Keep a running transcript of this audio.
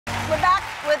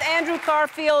with Andrew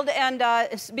Garfield, and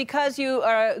because you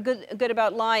are good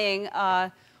about lying,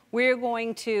 we're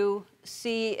going to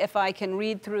see if I can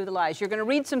read through the lies. You're going to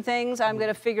read some things. I'm going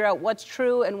to figure out what's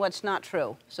true and what's not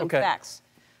true. Some facts.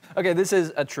 Okay, this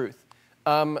is a truth.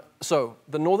 So,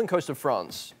 the northern coast of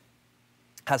France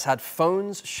has had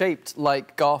phones shaped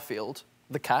like Garfield,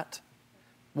 the cat,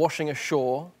 washing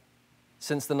ashore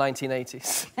since the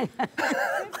 1980s.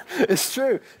 It's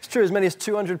true. It's true. As many as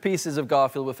 200 pieces of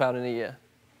Garfield were found in a year.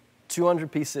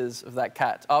 200 pieces of that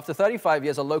cat. After 35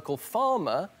 years, a local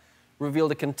farmer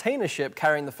revealed a container ship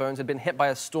carrying the phones had been hit by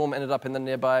a storm, ended up in the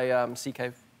nearby sea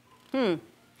cave.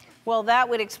 Well, that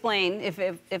would explain if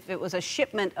it was a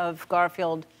shipment of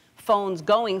Garfield phones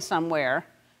going somewhere,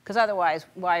 because otherwise,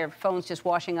 why are phones just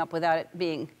washing up without it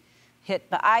being hit?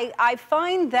 But I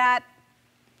find that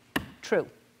true.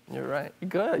 You're right.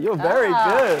 Good. You're very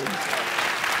good.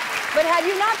 But had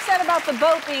you not said about the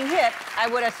boat being hit, I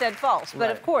would have said false. But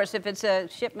of course, if it's a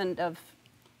shipment of...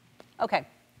 Okay.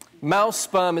 Mouse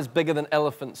sperm is bigger than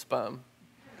elephant sperm.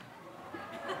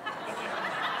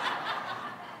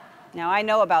 Now, I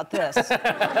know about this.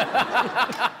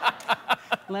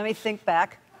 Let me think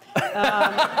back.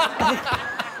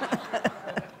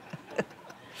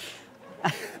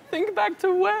 Think back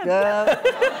to when?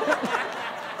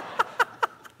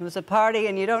 It was a party,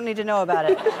 and you don't need to know about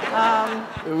it.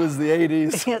 It was the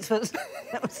 80s. It was,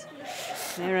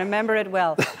 I remember it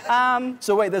well.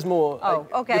 So wait, there's more. Oh,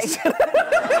 okay.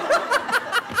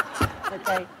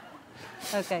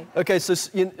 Okay. Okay, so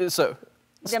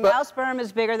the mouse sperm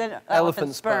is bigger than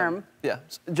elephant sperm. Yeah,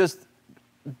 just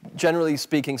generally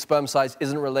speaking, sperm size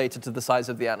isn't related to the size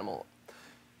of the animal.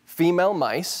 Female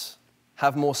mice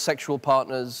have more sexual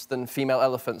partners than female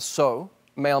elephants, so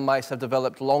male mice have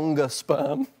developed longer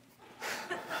sperm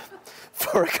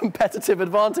for a competitive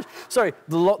advantage. Sorry,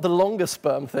 the longer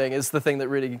sperm thing is the thing that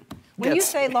really gets... When you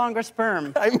say longer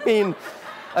sperm... I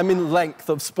mean length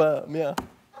of sperm, yeah.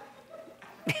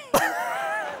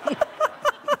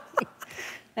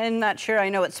 I'm not sure I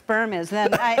know what sperm is.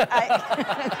 Then I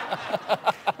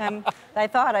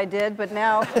thought I did, but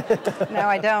now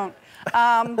I don't.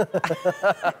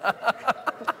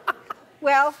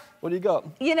 Well, what do you got?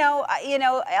 You know,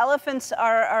 elephants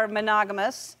are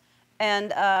monogamous,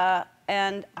 and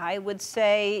I would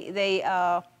say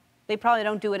they probably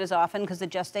don't do it as often because the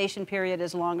gestation period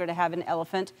is longer to have an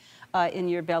elephant in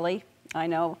your belly. I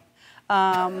know.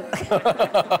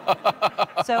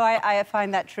 So I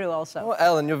find that true also. Well,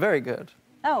 Ellen, you're very good.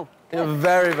 Oh, good. You're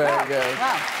very, very good.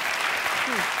 Wow.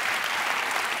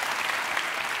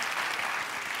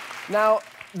 Now,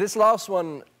 this last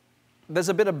one, there's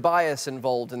a bit of bias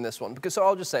involved in this one, because so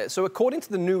I'll just say it. So according to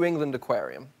the New England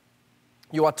Aquarium,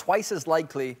 you are twice as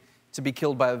likely to be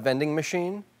killed by a vending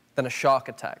machine than a shark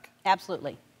attack.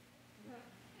 Absolutely.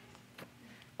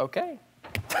 Okay.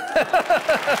 All right.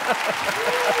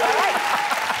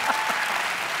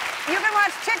 You can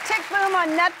watch Tick, Tick, Boom on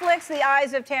Netflix, The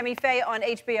Eyes of Tammy Faye on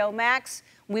HBO Max.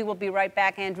 We will be right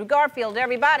back. Andrew Garfield,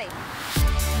 everybody.